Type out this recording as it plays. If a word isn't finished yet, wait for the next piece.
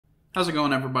How's it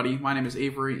going, everybody? My name is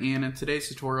Avery, and in today's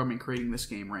tutorial, I'm creating this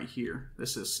game right here.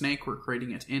 This is Snake. We're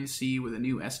creating it in C with a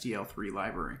new SDL3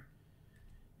 library.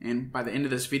 And by the end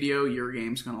of this video, your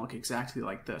game's going to look exactly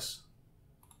like this.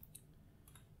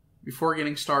 Before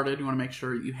getting started, you want to make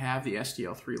sure you have the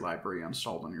SDL3 library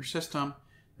installed on your system.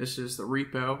 This is the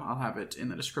repo. I'll have it in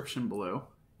the description below.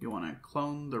 You want to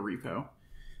clone the repo.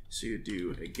 So you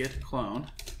do a git clone.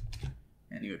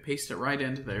 And you would paste it right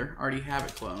into there. I already have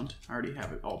it cloned. I already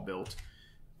have it all built.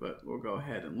 But we'll go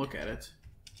ahead and look at it.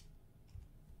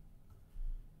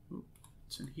 Ooh,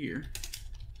 it's in here.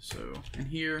 So in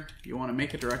here, you want to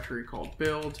make a directory called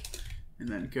build, and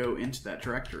then go into that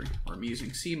directory. I'm using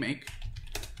cmake.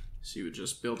 So you would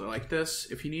just build it like this.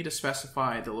 If you need to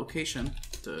specify the location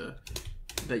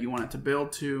that you want it to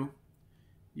build to,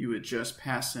 you would just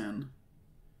pass in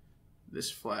this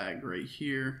flag right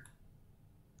here.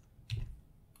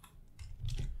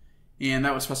 And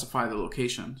that would specify the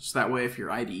location. So that way, if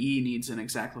your IDE needs an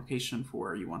exact location for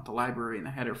where you want the library and the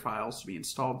header files to be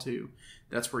installed to,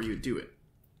 that's where you would do it.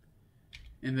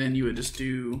 And then you would just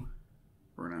do,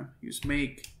 we're going to use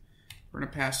make. We're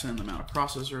going to pass in the amount of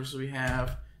processors we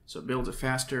have, so it builds it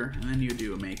faster, and then you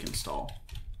do a make install.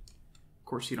 Of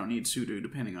course, you don't need sudo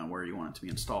depending on where you want it to be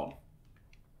installed.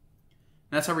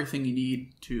 That's everything you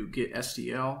need to get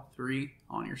SDL3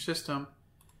 on your system.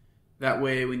 That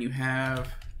way, when you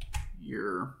have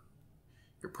your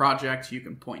project, you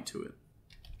can point to it.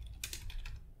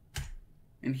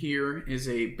 And here is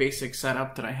a basic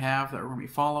setup that I have that we're going to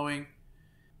be following.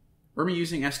 We're going to be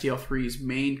using SDL3's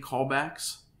main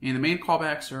callbacks, and the main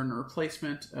callbacks are a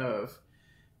replacement of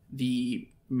the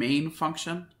main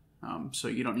function. So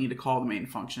you don't need to call the main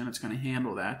function, it's going to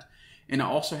handle that. And it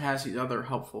also has these other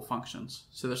helpful functions.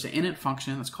 So there's an init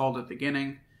function that's called at the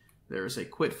beginning. There's a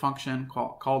quit function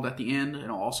called at the end, and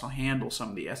it'll also handle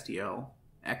some of the SDL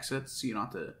exits, so you don't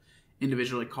have to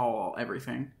individually call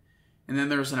everything. And then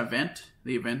there's an event.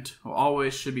 The event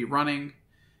should be running.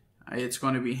 It's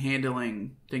going to be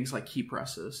handling things like key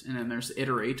presses. And then there's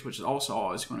iterate, which is also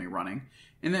always going to be running.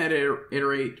 In that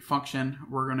iterate function,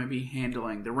 we're going to be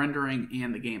handling the rendering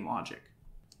and the game logic.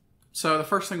 So the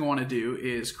first thing we want to do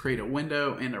is create a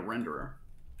window and a renderer.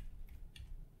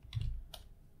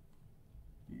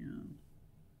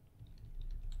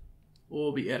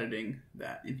 We'll be editing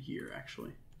that in here,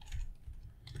 actually.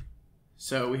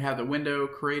 So we have the window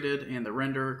created and the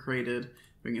renderer created.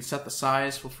 We can set the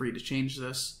size. Feel free to change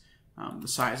this. The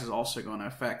size is also going to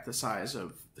affect the size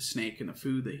of the snake and the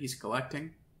food that he's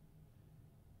collecting.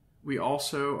 We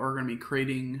also are going to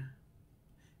be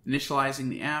initializing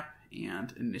the app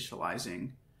and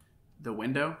initializing the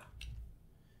window.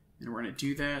 And we're going to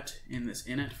do that in this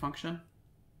init function.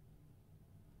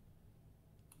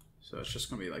 So it's just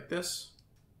going to be like this.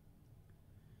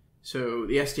 So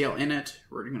the SDL init,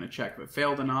 we're going to check if it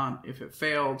failed or not. If it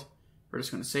failed, we're just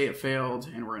going to say it failed,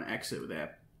 and we're going to exit with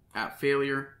that app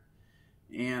failure.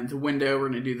 And the window, we're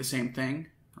going to do the same thing.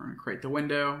 We're going to create the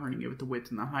window. We're going to give it the width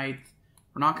and the height.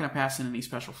 We're not going to pass in any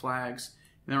special flags.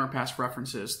 And then we're going to pass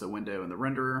references to the window and the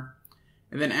renderer.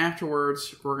 And then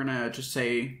afterwards, we're going to just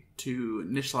say to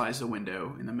initialize the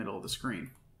window in the middle of the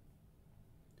screen.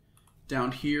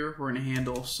 Down here, we're going to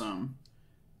handle some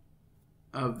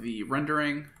of the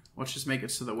rendering. Let's just make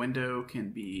it so the window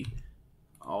can be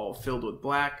all filled with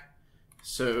black.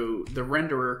 So the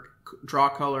renderer draw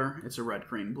color, it's a red,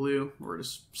 green, blue. We're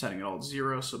just setting it all to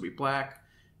 0, so it'll be black.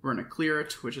 We're going to clear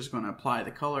it, which is going to apply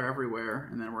the color everywhere,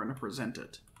 and then we're going to present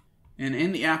it. And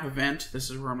in the app event, this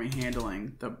is where I'm going to be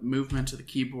handling the movement of the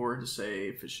keyboard to say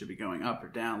if it should be going up or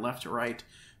down, left or right.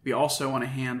 We also want to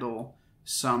handle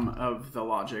some of the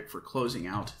logic for closing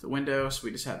out the window. So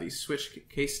we just have these switch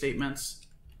case statements.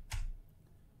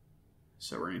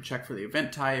 So we're going to check for the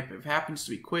event type. If it happens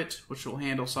to be quit, which will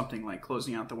handle something like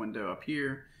closing out the window up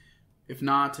here. If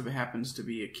not, if it happens to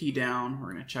be a key down,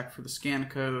 we're going to check for the scan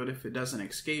code. If it doesn't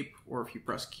escape, or if you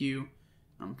press Q,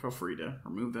 feel free to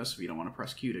remove this. If you don't want to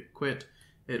press Q to quit,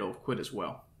 it'll quit as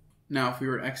well. Now, if we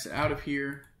were to exit out of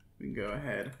here, we can go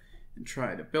ahead and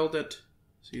try to build it.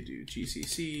 So you do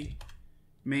GCC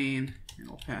main, and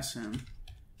we'll pass in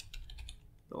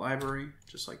the library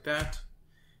just like that.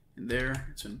 And there,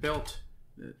 it's been built.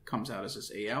 It comes out as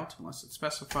this A out unless it's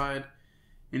specified.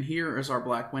 And here is our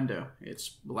black window. It's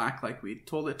black like we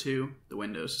told it to. The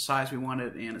window is the size we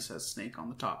wanted, and it says snake on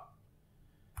the top.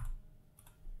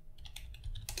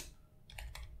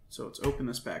 So let's open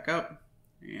this back up,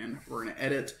 and we're going to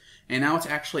edit. And now let's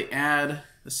actually add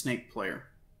the snake player.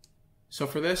 So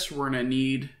for this, we're going to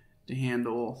need to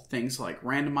handle things like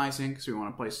randomizing, because we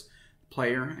want to place the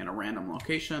player in a random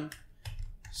location.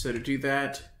 So to do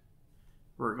that,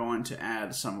 we're going to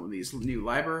add some of these new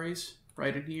libraries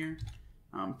right in here.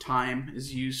 Time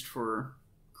is used for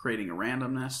creating a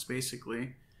randomness,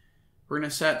 basically. We're going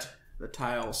to set the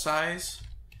tile size.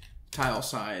 Tile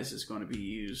size is going to be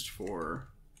used for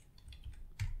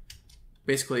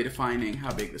basically defining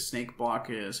how big the snake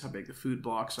block is, how big the food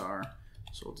blocks are.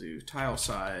 So we'll do tile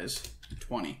size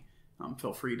 20.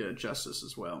 Feel free to adjust this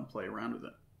as well and play around with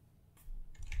it.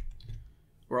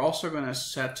 We're also going to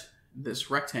set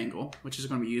this rectangle, which is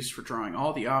going to be used for drawing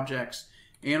all the objects,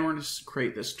 and we're going to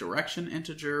create this direction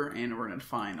integer, and we're going to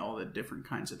define all the different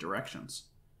kinds of directions.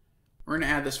 We're going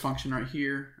to add this function right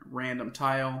here, random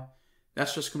tile.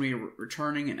 That's just going to be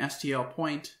returning an SDL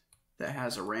point that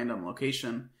has a random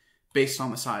location based on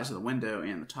the size of the window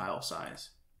and the tile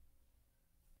size.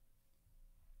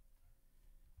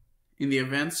 In the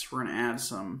events, we're going to add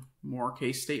some more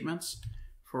case statements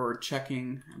for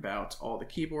checking about all the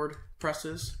keyboard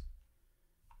presses.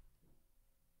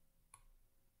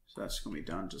 So that's going to be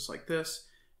done just like this.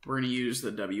 We're going to use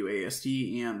the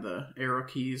WASD and the arrow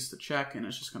keys to check, and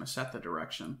it's just going to set the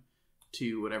direction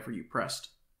to whatever you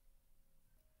pressed.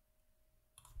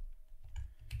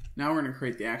 Now we're going to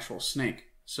create the actual snake.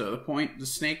 So the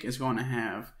snake is going to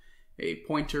have a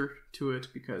pointer to it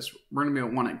because we're going to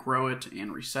want to grow it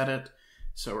and reset it.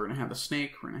 So we're going to have the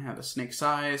snake, we're going to have the snake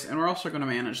size, and we're also going to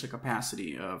manage the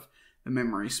capacity of the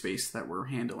memory space that we're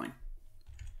handling.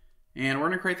 And we're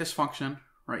going to create this function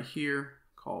right here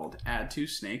called add to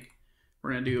snake.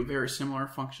 We're going to do a very similar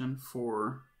function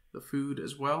for the food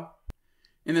as well.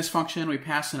 In this function, we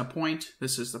pass in a point.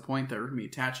 This is the point that we're going to be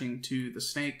attaching to the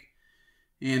snake.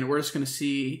 And we're just going to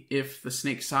see if the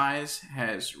snake size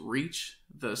has reached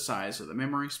the size of the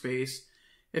memory space.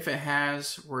 If it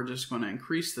has, we're just going to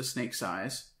increase the snake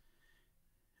size,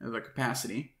 the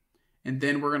capacity, and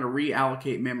then we're going to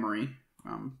reallocate memory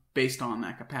based on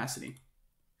that capacity.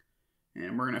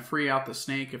 And we're going to free out the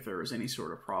snake if there is any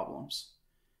sort of problems.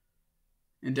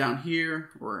 And down here,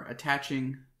 we're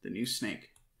attaching the new snake.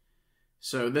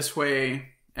 So this way,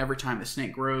 every time the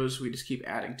snake grows, we just keep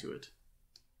adding to it.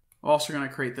 We're also going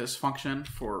to create this function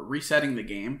for resetting the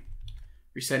game.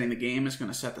 Resetting the game is going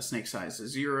to set the snake size to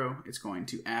 0. It's going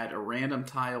to add a random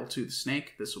tile to the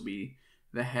snake. This will be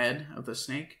the head of the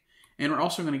snake. And we're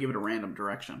also going to give it a random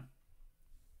direction.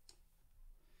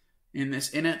 In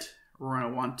this init, we're going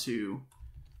to want to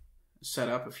set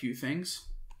up a few things.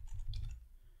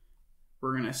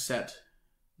 We're going to set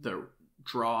the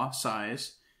draw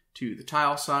size to the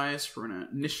tile size. We're going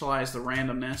to initialize the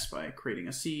randomness by creating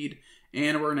a seed.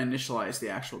 And we're going to initialize the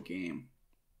actual game.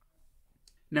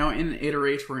 Now in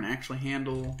iterate, we're going to actually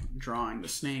handle drawing the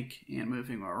snake and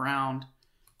moving it around.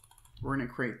 We're going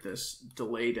to create this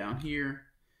delay down here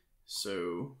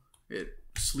so it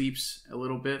sleeps a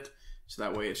little bit, so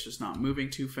that way it's just not moving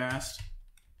too fast.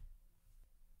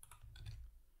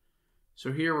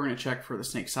 So here we're going to check for the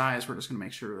snake size. We're just going to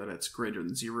make sure that it's greater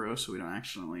than 0 so we don't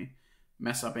actually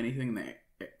mess up anything in the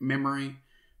memory.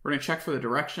 We're going to check for the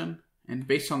direction, and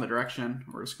based on the direction,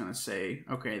 we're just going to say,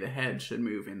 okay, the head should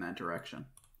move in that direction.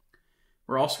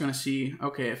 We're also going to see,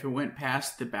 okay, if it went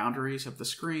past the boundaries of the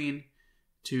screen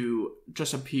to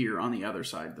just appear on the other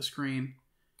side of the screen.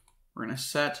 We're going to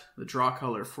set the draw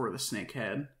color for the snake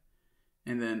head,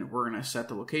 and then we're going to set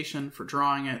the location for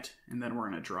drawing it, and then we're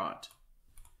going to draw it.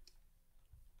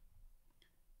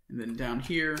 And then down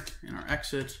here in our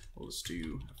exit, we'll just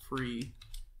do a free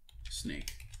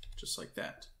snake, just like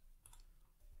that.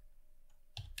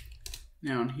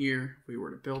 Now in here, if we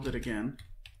were to build it again,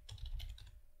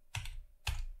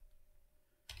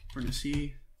 we're going to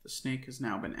see the snake has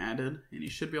now been added, and you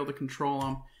should be able to control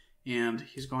him, and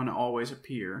he's going to always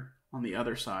appear on the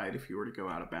other side if you were to go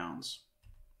out of bounds.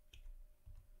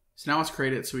 So now let's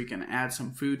create it so we can add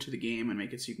some food to the game and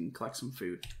make it so you can collect some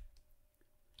food.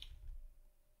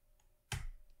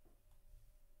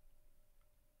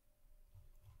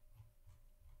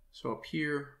 So up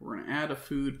here, we're going to add a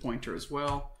food pointer as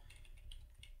well.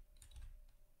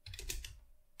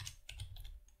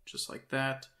 Just like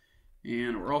that.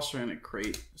 And we're also going to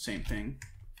create the same thing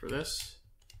for this.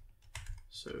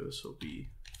 So this will be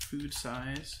food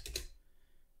size.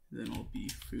 Then it'll be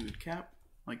food cap,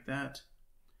 like that.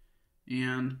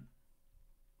 And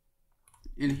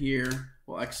in here,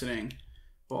 while exiting,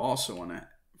 we'll also want to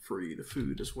free the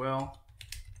food as well.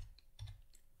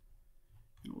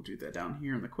 And we'll do that down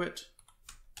here in the quit.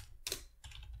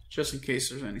 Just in case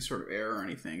there's any sort of error or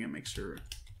anything, and make sure it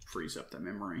frees up the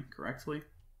memory correctly.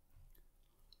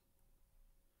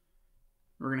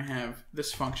 We're going to have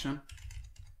this function.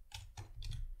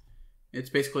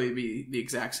 It's basically the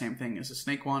exact same thing as the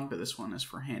snake one, but this one is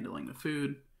for handling the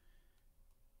food.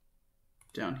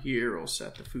 Down here, we'll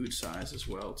set the food size as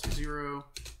well to 0.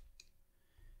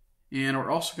 And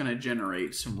we're also going to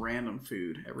generate some random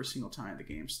food every single time the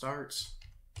game starts.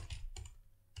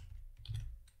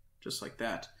 Just like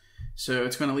that. So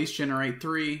it's going to at least generate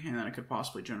 3, and then it could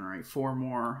possibly generate 4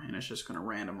 more, and it's just going to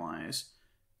randomize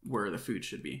where the food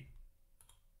should be.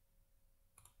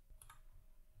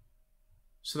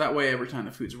 So that way, every time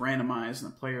the food's randomized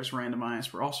and the player's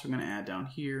randomized, we're also going to add down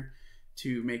here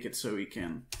to make it so we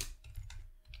can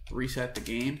reset the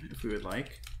game if we would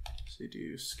like. So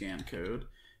do scan code,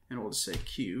 and we'll just say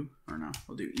Q, or no,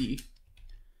 we'll do E.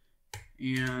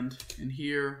 And in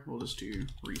here, we'll just do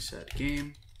reset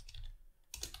game.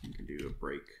 You can do a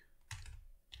break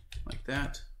like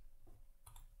that.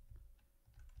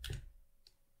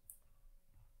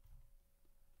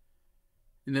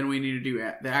 And then we need to do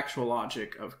the actual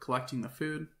logic of collecting the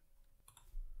food.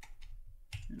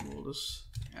 And we'll just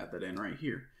add that in right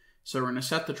here. So we're going to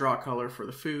set the draw color for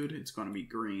the food. It's going to be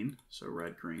green. So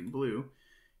red, green, blue.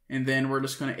 And then we're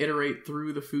just going to iterate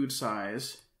through the food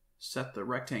size, set the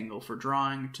rectangle for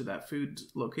drawing to that food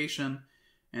location,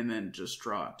 and then just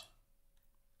draw it.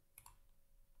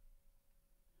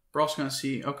 We're also going to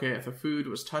see, okay, if the food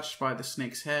was touched by the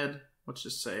snake's head, let's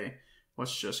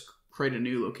just create a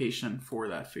new location for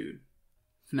that food.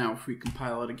 Now, if we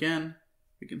compile it again,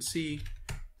 we can see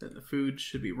that the food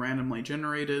should be randomly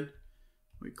generated.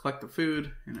 We collect the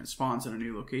food, and it spawns in a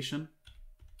new location.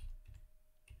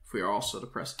 If we are also to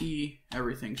press E,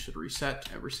 everything should reset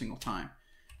every single time.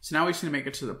 So now we just need to make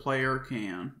it so the player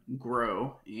can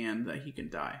grow and that he can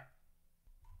die.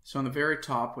 So on the very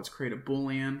top, let's create a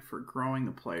boolean for growing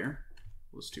the player.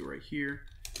 Let's do right here,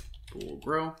 bool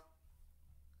grow.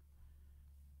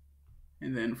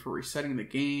 And then for resetting the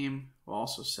game, we'll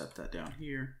also set that down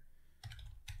here.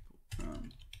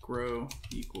 Grow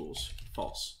equals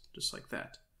false, just like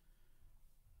that.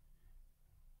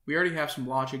 We already have some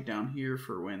logic down here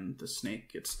for when the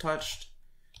snake gets touched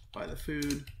by the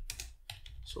food.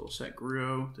 So we'll set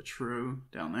grow to true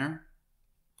down there.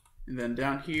 And then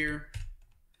down here,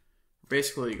 we're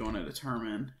basically going to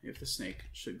determine if the snake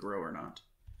should grow or not.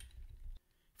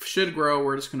 If it should grow,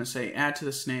 we're just going to say add to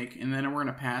the snake, and then we're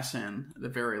going to pass in the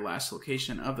very last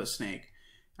location of the snake.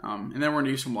 And then we're going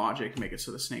to do some logic to make it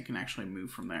so the snake can actually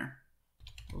move from there.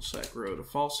 We'll set grow to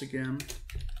false again.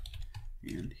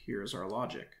 And here's our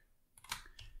logic.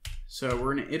 So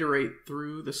we're going to iterate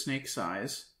through the snake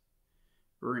size.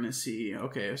 We're going to see,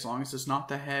 okay, as long as it's not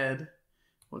the head,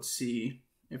 let's see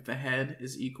if the head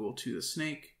is equal to the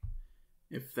snake.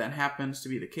 If that happens to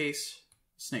be the case,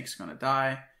 the snake's going to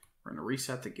die. We're going to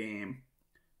reset the game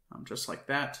just like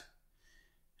that.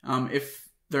 If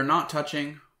they're not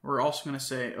touching, we're also going to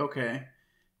say, okay,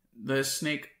 the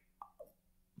snake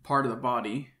part of the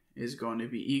body is going to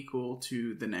be equal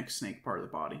to the next snake part of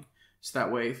the body. So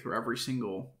that way, through every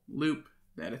single loop,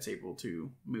 that it's able to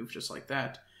move just like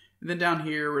that. And then down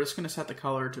here, we're just going to set the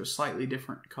color to a slightly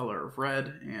different color of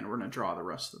red, and we're going to draw the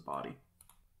rest of the body.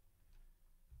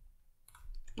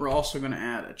 We're also going to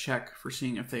add a check for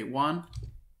seeing if they won.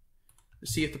 To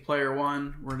see if the player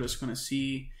won, we're just going to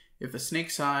see if the snake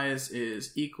size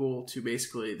is equal to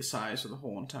basically the size of the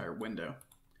whole entire window.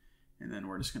 And then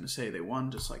we're just going to say they won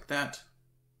just like that.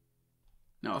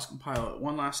 Now let's compile it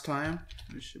one last time.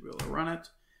 We should be able to run it.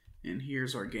 And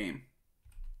here's our game.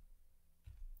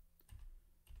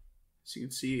 So you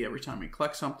can see every time we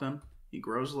collect something, he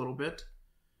grows a little bit.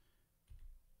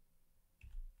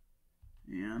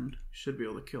 And should be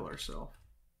able to kill ourselves.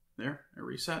 There, it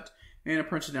reset. And it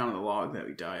prints it down on the log that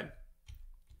we died.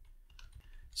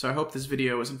 So I hope this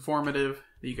video was informative,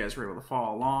 that you guys were able to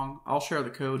follow along. I'll share the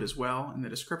code as well in the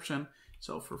description,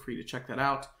 so feel free to check that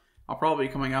out. I'll probably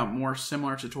be coming out more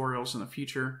similar tutorials in the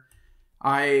future.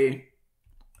 I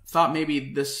thought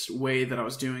maybe this way that I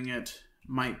was doing it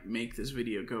might make this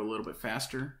video go a little bit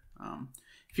faster.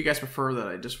 If you guys prefer that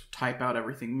I just type out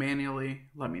everything manually,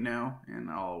 let me know, and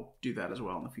I'll do that as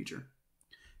well in the future.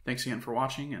 Thanks again for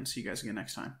watching, and see you guys again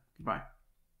next time. Goodbye.